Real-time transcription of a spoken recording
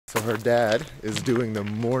So her dad is doing the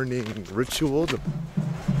morning ritual.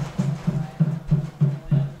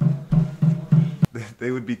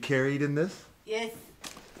 They would be carried in this? Yes.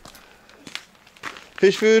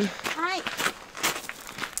 Fish food? Hi.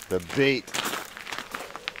 The bait.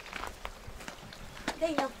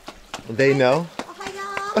 They know. They know?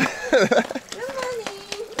 Ohayo. Good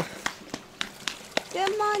morning.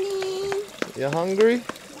 Good morning. You hungry?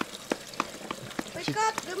 Wake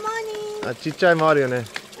up. Good morning. あ、ちっちゃいもあるよね。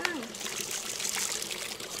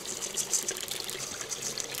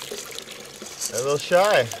A little shy.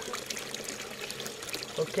 A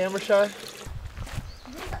little camera shy? This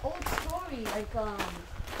is an old story. Like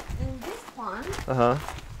in this pond, Uh-huh.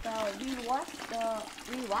 we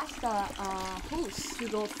watch the horse to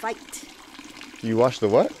go fight. You wash the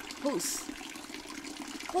what? Horse.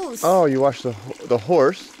 Horse. Oh, you wash the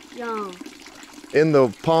horse Yeah. in the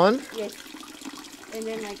pond Yes. And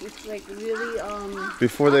then like it's like really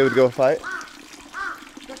before they would go fight?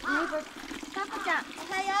 the neighbor. Taka-chan,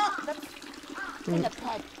 ohayo. That's kind of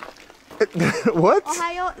pet. What?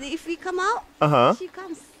 Ohayo. If we come out, Uh-huh. she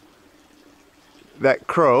comes. That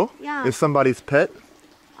crow Yeah. is somebody's pet?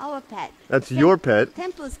 Our pet. That's your pet?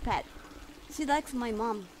 Temple's pet. She likes my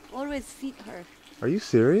mom. Always feed her. Are you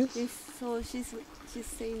serious? So she's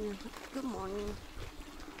saying good morning.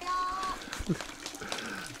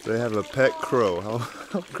 They have a pet crow.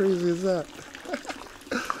 How crazy is that?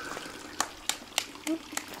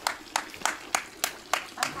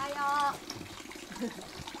 Ohayo.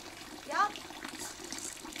 Yup.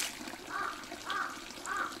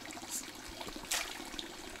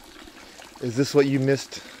 Is this what you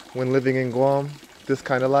missed when living in Guam? This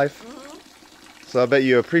kind of life? So I bet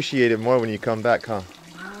you appreciate it more when you come back, huh?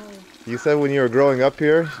 You said when you were growing up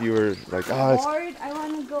here, you were like, oh, it's... Bored. I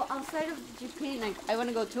want to go outside of Japan. Like I want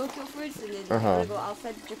to go Tokyo first, and then I want to go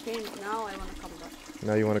outside of Japan. Now I want to come back.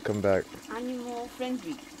 Now you want to come back. Animal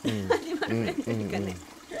friendly. Animal friendly かね。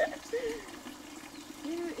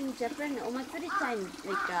Here in Japan, お祭り time,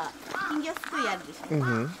 like 金魚すくいあるでしょ。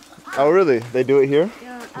 Oh, really? They do it here?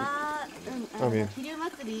 Yeah. Kiryu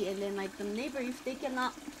Matsuri, and then like the neighbor, if they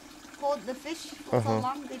cannot hold the fish for so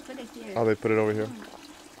long, they put it here. Oh, they put it over here.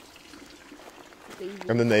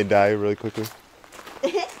 And then they die really quickly.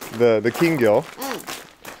 The kingyo.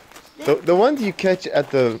 The ones you catch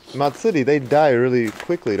at the Matsuri, they die really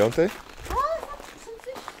quickly, don't they? Oh, some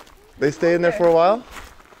fish. They stay in there for a while?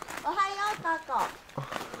 Ohayo, Tako.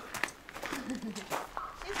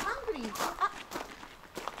 She's hungry.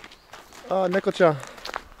 Oh, Neko-chan.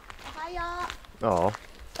 Ohayo. Oh.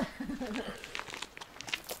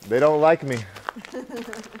 They don't like me.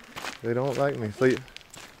 They don't like me. So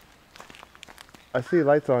I see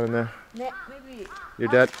lights on in there. Maybe. Your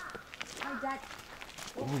dad? My dad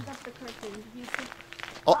opened up the curtain.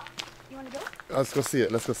 Oh. You want to go? Let's go see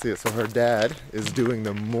it. Let's go see it. So her dad is doing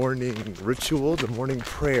the morning ritual, the morning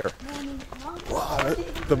prayer. Morning monk. Wow,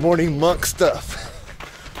 the morning monk stuff.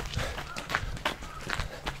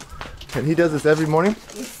 And he does this every morning?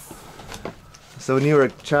 Yes. So when you were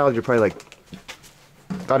a child, you're probably like,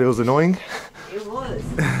 thought it was annoying? It was.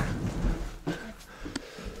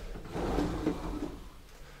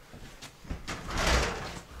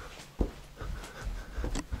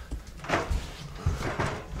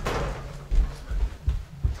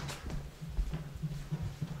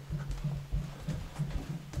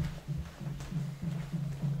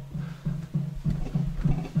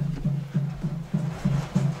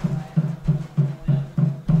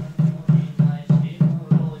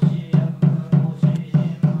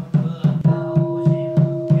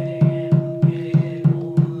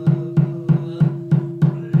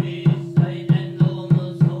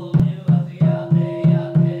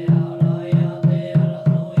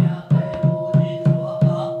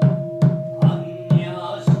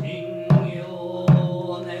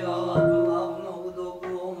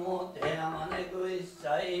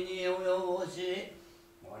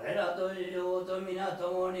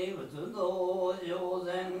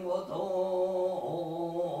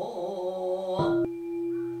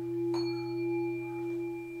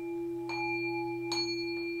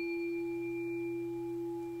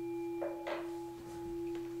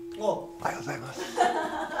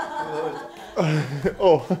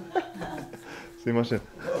 Oh, すいません。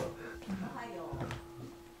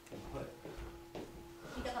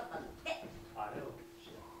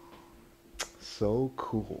So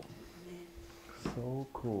cool. So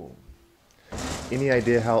cool. Any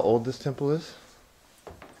idea how old this temple is?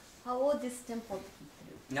 How old this temple?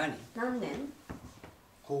 何年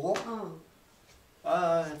ここ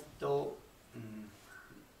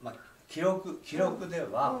まあ、記録で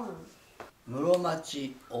は、室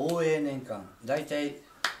町応永年間だいたい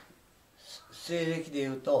西暦でい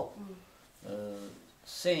うと、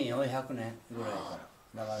1400年ぐらいか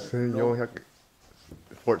ら。だから1400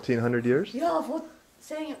 1400 years? Yeah,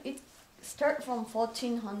 saying it start from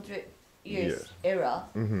 1400 years era.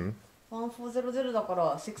 1400だか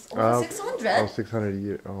らover 600? Oh, 600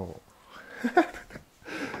 years. Oh.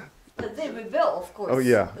 But they rebuilt, of course. Oh,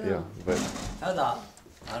 yeah, yeah. But ただ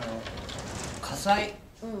火災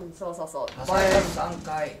そうそうそう。火災が3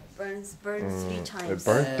回 burns three times. it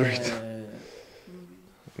burned 3 times.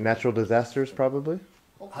 Natural disasters, probably?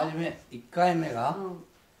 はじめ1回目が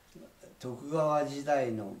徳川時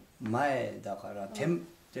代の前だから天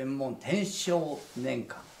正年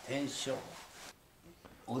間天正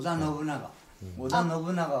織田信長が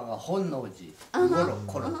本能寺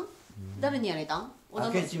頃誰にやられたん？明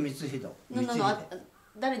智光秀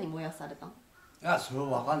誰に燃やされたん？あ、それ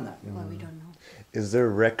は分かんない。We don't know. Is there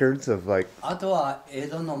records of like あとは江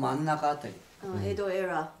戸の真ん中あたり江戸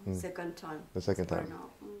era, second time. the second time?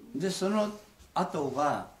 でその後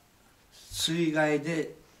が水害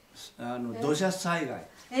で土砂災害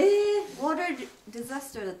Water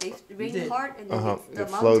disaster that they rained hard and then the It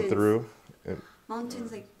flowed mountains. through.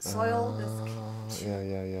 Mountains like soil.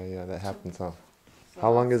 Yeah. That happens, huh?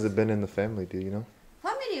 How long has it been in the family? Do you know? フ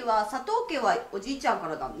ァミリーは佐藤家はおじいちゃんか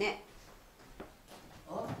らだね。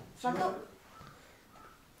佐藤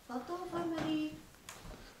ファミリ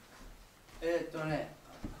ー。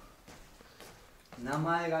名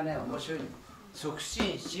前がね面白い。促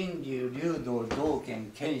進新流流道道県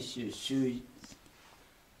研修周囲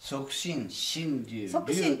促進新流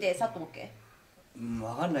促進って佐藤家？分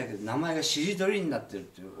かんないけど名前がしりとりになってるっ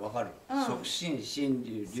て分かる。促進新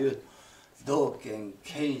流流道県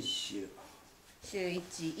研修週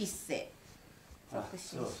一世。促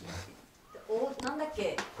進そうおなんだっ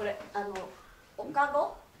けこれおか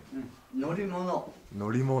ご？乗り物。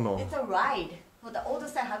乗り物. It's a ride. For the older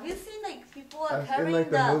side, have you seen like people are I've seen carrying like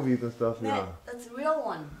the movies and stuff, yeah. That's a real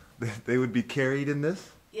one. They would be carried in this?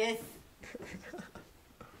 Yes.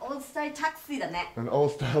 Old style taxi だね。 An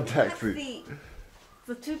old style taxi. Taxi.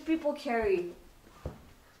 So two people carry.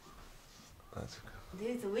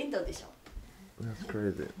 There's a window でしょ。 That's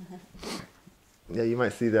crazy. Yeah, you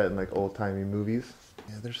might see that in like old-timey movies.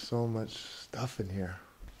 Yeah, there's so much stuff in here.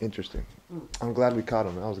 Interesting. I'm glad we caught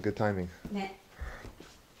him. That was good timing. ね。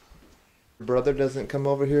 Your brother doesn't come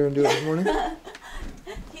over here and do it this morning?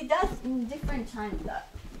 He does in different times.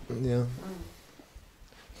 Yeah.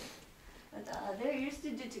 But they used to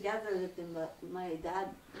do together with him, but my dad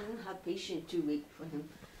didn't have patience to wait for him.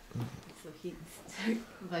 So he started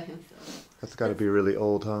by himself. That's got to be really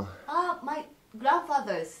old, huh? My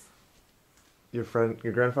grandfather's. Your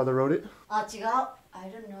grandfather wrote it? 違う。I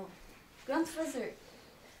don't know. Grandfather.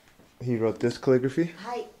 He wrote this calligraphy?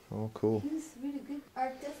 はい。 Oh, cool. He was really good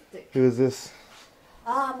artistic. Who is this?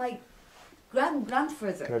 My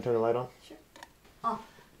grandfather. Can I turn the light on? Sure.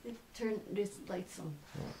 They turn these lights on.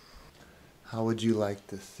 How would you like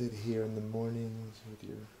to sit here in the mornings with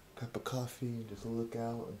your cup of coffee and just look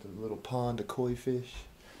out at the little pond of koi fish?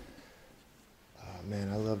 Oh, man,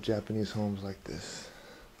 I love Japanese homes like this.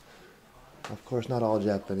 Of course, not all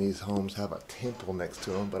Japanese homes have a temple next to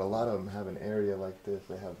them, but a lot of them have an area like this.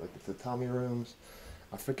 They have like the tatami rooms.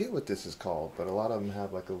 I forget what this is called, but a lot of them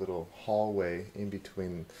have like a little hallway in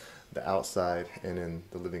between the outside and in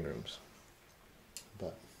the living rooms.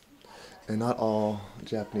 And not all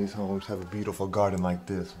Japanese homes have a beautiful garden like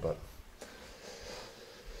this, but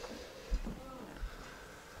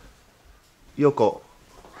Yoko,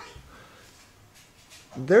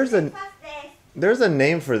 there's a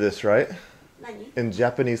name for this, right? 何？ In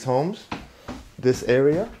Japanese homes, this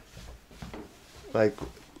area? Like,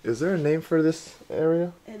 is there a name for this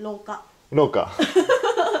area? 廊下。 Roka.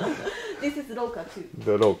 This is 廊下 too.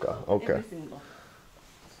 The roka. Okay. Every single.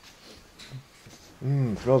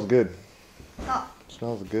 Smells good. あ、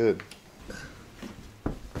 Smells good.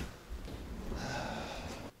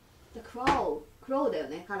 The crow だよ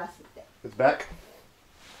ね、カラスって。 It's back.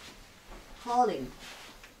 Calling.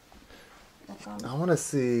 I want to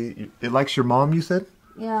see. It likes your mom, you said?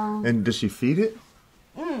 Yeah. And does she feed it?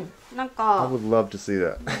 なん I か would love to see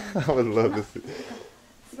that. I would love to see.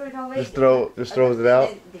 throw it away. Just throws it out,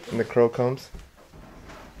 and the crow comes.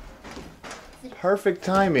 Perfect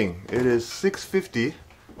timing. It is 6:50,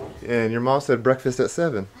 and your mom said breakfast at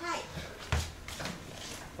 7. はい。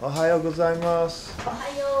 Ohayo gozaimasu. おは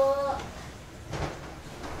よ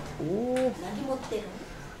Ooh. う。何持ってるの？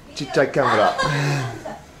ちっちゃいカメラ。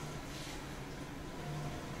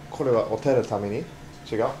これはお寺のために？違う？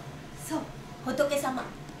そう、仏様。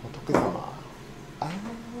仏様。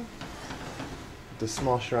The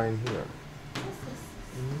small shrine here.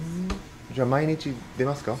 じゃあ毎日出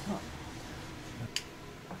ますか？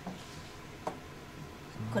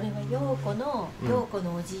これは陽子の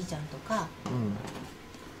おじいちゃんとか、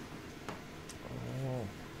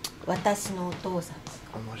私のお父さんとか。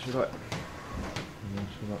面白い。面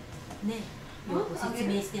白い。ね、陽子説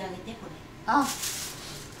明してあげてこれ。あ、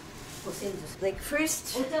ご先祖。 like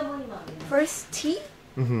first お茶も今あげる。 first tea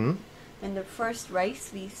Mm-hmm. and the first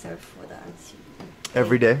rice we serve for the auntie.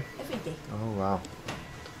 Every day? Every day. Oh, wow.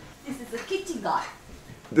 This is the kitchen god.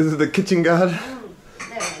 This is the kitchen god? だ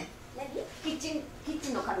よね。キッ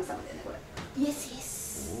チンの神様だよねこれ。Yes,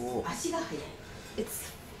 yes. Ooh. 足が速い。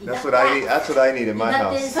 It's That's what I need. That's what I need in my 伊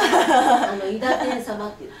達天 house. 様、伊達天様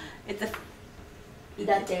っていう。 it's a 伊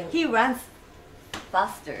達天。 he runs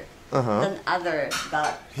faster Uh-huh. than other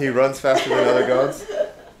god. He runs faster than other gods? で、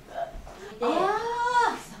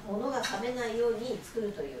物が冷めないように作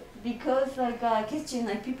るという。 Because like kitchen,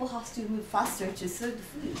 like people have to move faster to serve the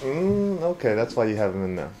food. Okay, that's why you have him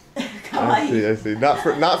in there. I かわいい。 see, I see.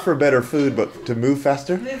 Not for better food, but to move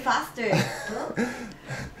faster? Move faster.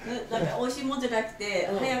 なんか美味しいもんじゃなくて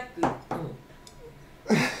早く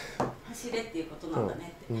走れっていうことなんだ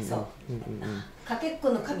ねって。そう。かけっこ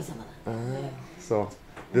の神様だ。 So,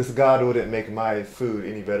 this god wouldn't make my food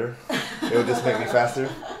any better. It would just make me faster.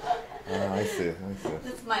 I see. I see.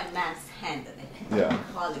 That's my man's hand だね。Yeah.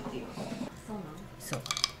 Quality. そうなの？そう。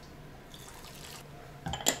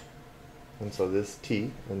 And so this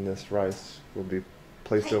tea and this rice will be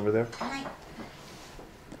placed over there. はい。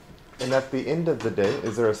 And at the end of the day,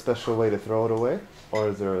 is there a special way to throw it away? Or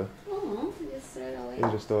is there a... Just throw it away. You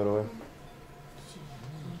just throw it away?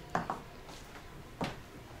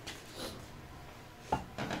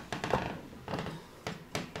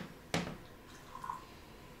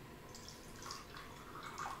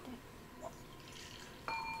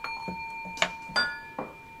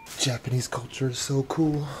 Japanese culture is so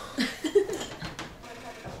cool.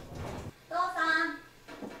 父さん、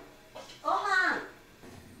ご飯。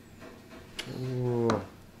 Ooh.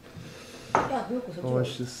 いや、よくそっち。美味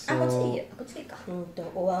しそう。あ、こっちでいいよ。こっちでいいか。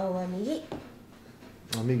お椀は右。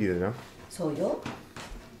 Oh,右だよ。そうよ。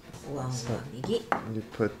お椀は右。 You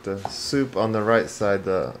put the soup on the right side,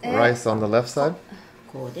 the rice on the left side.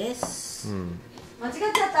 こうです。間違っち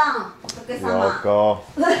ゃった。仏様。 Yoko.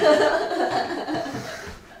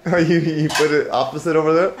 you put it opposite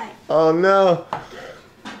over there? Oh no.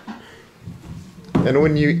 And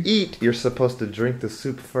when you eat, you're supposed to drink the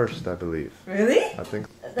soup first, I believe. Really? I think.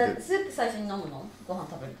 スープ最初に飲むの？ご飯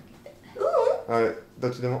食べるときって。ど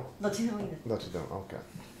っちでも？どっちでもいいです。どっちでも。Okay.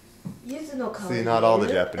 柚子の香り。 See, not all the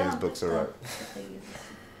Japanese books are right.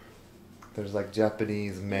 There's like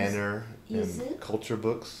Japanese manner and culture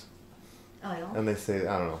books. Oh, yeah? And they say,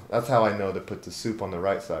 I don't know. That's how I know to put the soup on the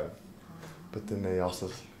right side. But then they also,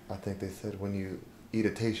 I think they said when you eat a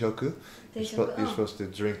teishoku, you're supposed to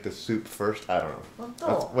drink the soup first. I don't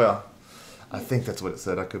know. Well, I think that's what it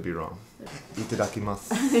said. I could be wrong.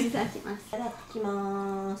 Itadakimasu. いただきます。いただき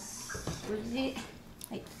ます。無事。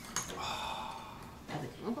はい。食べ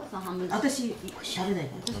て。お母さん半分。私食べないの。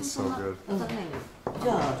 That's so good. 食べないの。じ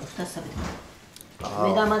ゃあ2つ食べて。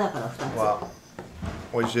目玉だから2つ。 Wow.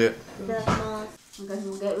 美味しい。いただきます。私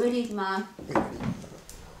も上に行きます。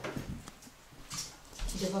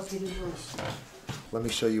 出かける用意して。 Let me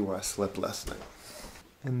show you where I slept last night.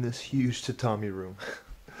 In this huge tatami room.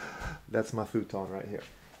 That's my futon right here.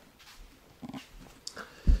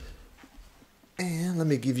 And let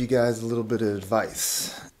me give you guys a little bit of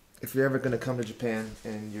advice. If you're ever going to come to Japan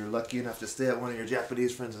and you're lucky enough to stay at one of your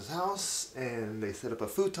Japanese friends' house and they set up a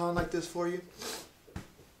futon like this for you,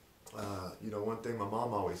 one thing my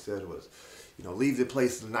mom always said was, leave the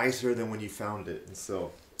place nicer than when you found it. And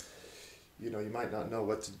so, you might not know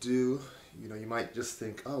what to do. You might just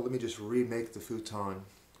think, oh, let me just remake the futon,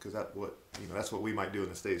 because that's what we might do in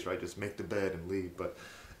the States, right? Just make the bed and leave. But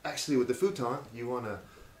actually with the futon, you want to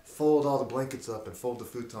fold all the blankets up and fold the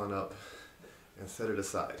futon up and set it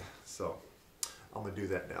aside. So I'm going to do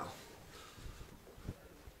that now.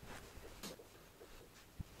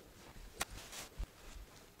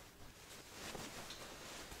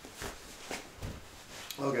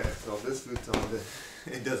 Okay, so this futon,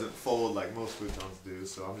 it doesn't fold like most futons do,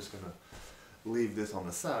 so I'm just going to leave this on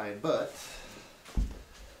the side. But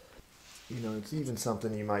it's even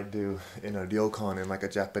something you might do in a ryokan, in like a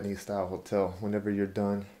Japanese style hotel. Whenever you're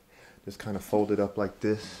done, just kind of fold it up like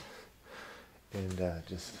this, and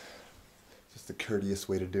just a courteous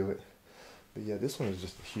way to do it. But yeah, this one is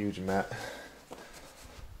just a huge mat.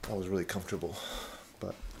 That was really comfortable.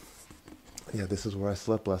 But yeah, this is where I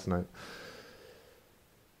slept last night.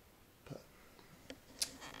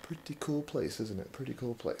 Pretty cool place, isn't it? Pretty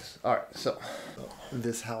cool place. Alright, so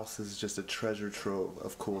this house is just a treasure trove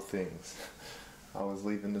of cool things. I was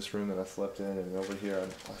leaving this room that I slept in, and over here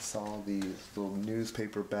I saw these little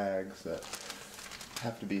newspaper bags that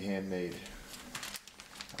have to be handmade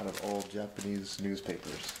out of old Japanese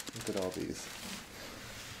newspapers. Look at all these.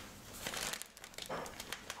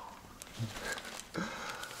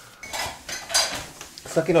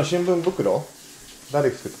さっきの新聞袋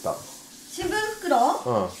誰作ってた？新聞袋？う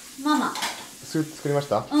ん。ママ。作りまし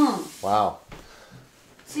た？うん。わお。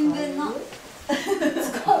新聞の。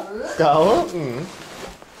使う？うん。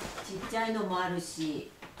ちっちゃいのもある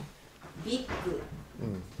し、ビッグ。う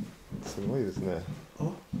ん。すごいですね。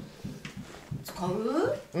使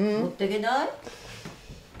う？持ってけない？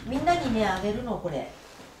みんなにね、あげるのこれ。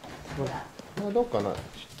ほら。どうかな。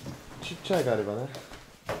ちっちゃいがあればね。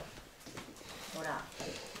ほら。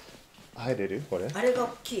入れる？これ？あれが大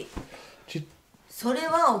きい。それ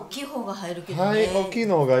は大きい方が入るけどね。はい、大きい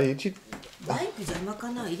の方がいい。バイク邪魔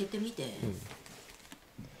かな？入れてみて。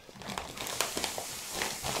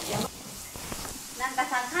なんか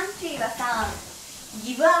さ、カントリーはさ、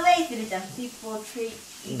ギブアウェイするじゃん。people treat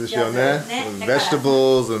each other ですよね。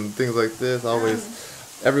Vegetables and things like this. Always,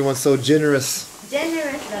 everyone's so generous.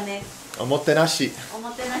 generous だね。おもてなし。お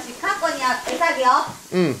もてなし。過去にあってさぎよ。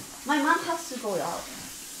うん。My mom has to go out.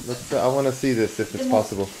 I want to see this if it's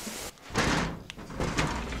possible.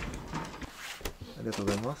 ありがとう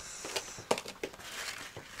ございます。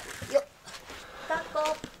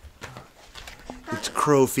It's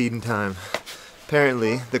crow feeding time.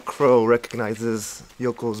 Apparently, the crow recognizes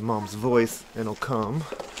Yoko's mom's voice and will come.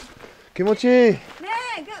 Kimochi!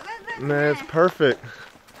 Man, it's perfect.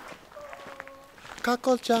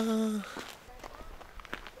 Kako-chan!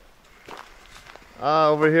 Ah,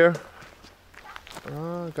 over here.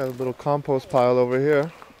 Ah, got a little compost pile over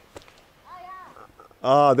here.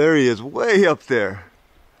 Ah, there he is, way up there.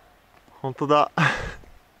 本当だ。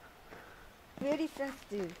Really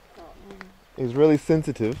sensitive. He's really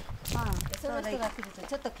sensitive. その人が来ると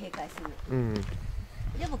ちょっと警戒する。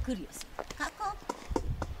でも来るよ。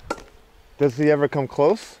Does he ever come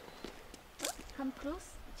close? Come close?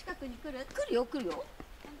 近くに来る？来るよ、来るよ。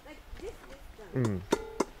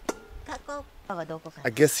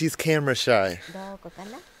I guess he's camera shy. どこか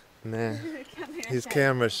な？ね。He's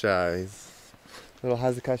camera shy. He's a little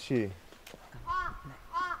恥ずかしい。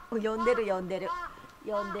呼んでる呼んでる。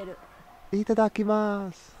呼んでる。いただき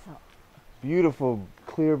ます。Beautiful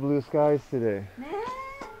clear blue skies today.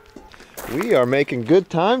 We are making good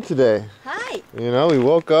time today. Hi. You know, we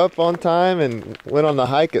woke up on time and went on the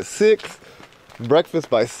hike at 6, breakfast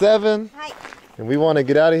by 7, Hi. and we want to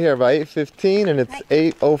get out of here by 8:15, and it's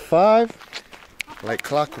 8:05. Like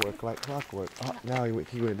clockwork, like clockwork. Oh, now he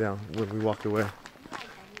went down when we walked away.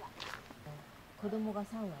 子供が3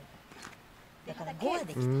羽だから5羽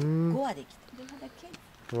できた。5羽でき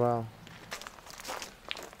た。 Wow.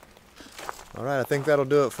 All right, I think that'll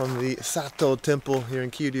do it from the Sato Temple here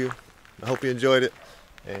in Kiryu. I hope you enjoyed it,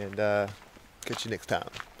 and catch you next time.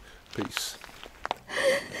 Peace.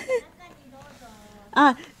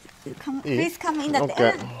 Please come in だって。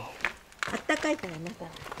Okay. あったかいから中。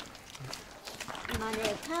今ね、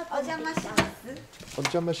お邪魔します。お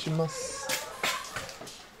邪魔します。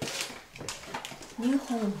ニュー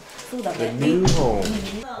ホーム。そうだ The ね。 new home.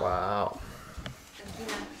 Wow.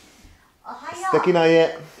 おはよ素敵な家。う。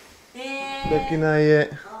素敵な家。素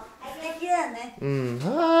敵だね。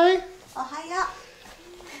Hi. おはよ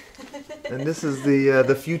And this is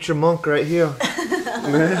the future monk right here.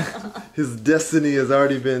 His destiny has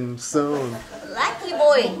already been sown. う。Lucky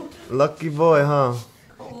boy. Lucky boy, huh?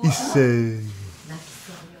 Issei.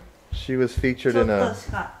 She was featured in a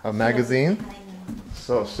magazine.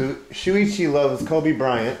 So Shuichi loves Kobe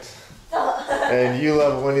Bryant, and you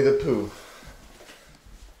love Winnie the Pooh.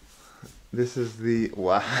 This is the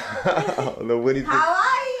wow, the Winnie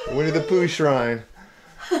the Pooh shrine.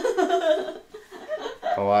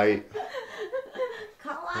 Kawaii. か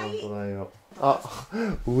わいい。本当だよ。あ、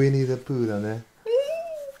Winnie the Pooh だね。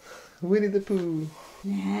Winnie the Pooh。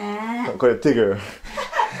ねえ。これ Tigger。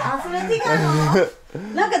あ、それ違う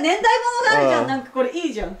の？なんか年代物があるじゃん。なんかこれい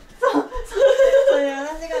いじゃん。そう。それ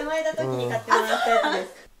私が生まれた時に買ってもらったやつで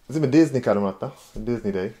す。全部ディズニーからもらった？ディズ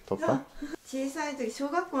ニーで撮った？小さい時、小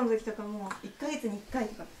学校の時とかもう1ヶ月に1回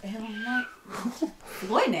とか。ほんます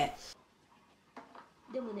ごいね。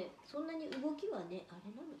でもね、そんなに動きはね、あ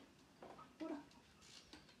れなのよ。ほら。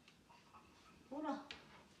ほら。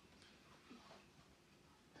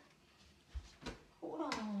ほら。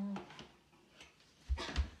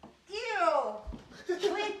いいよ。ほい。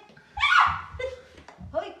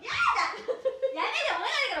ほい。やだ。やめて、お願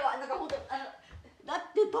いだから、なんか本当だっ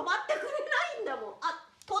て止まってくれないんだもん。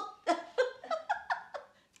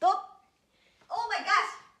Oh my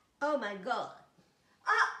gosh. Oh my god.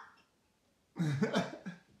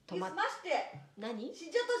 止まっまして何死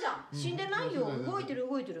んじゃったじゃん。死んでないよ、動いてる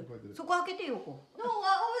動いてる動いてるそこ開けてよこ No, over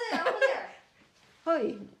there, over there. は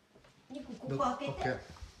い肉ここ開けて OK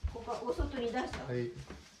ここお外に出したはいイ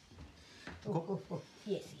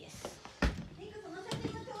エスイエスリクその写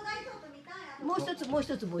真のちょうだいちょっと見たい。もう一つもう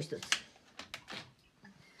一つもう一つ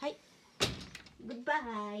はいグッバ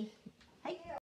イ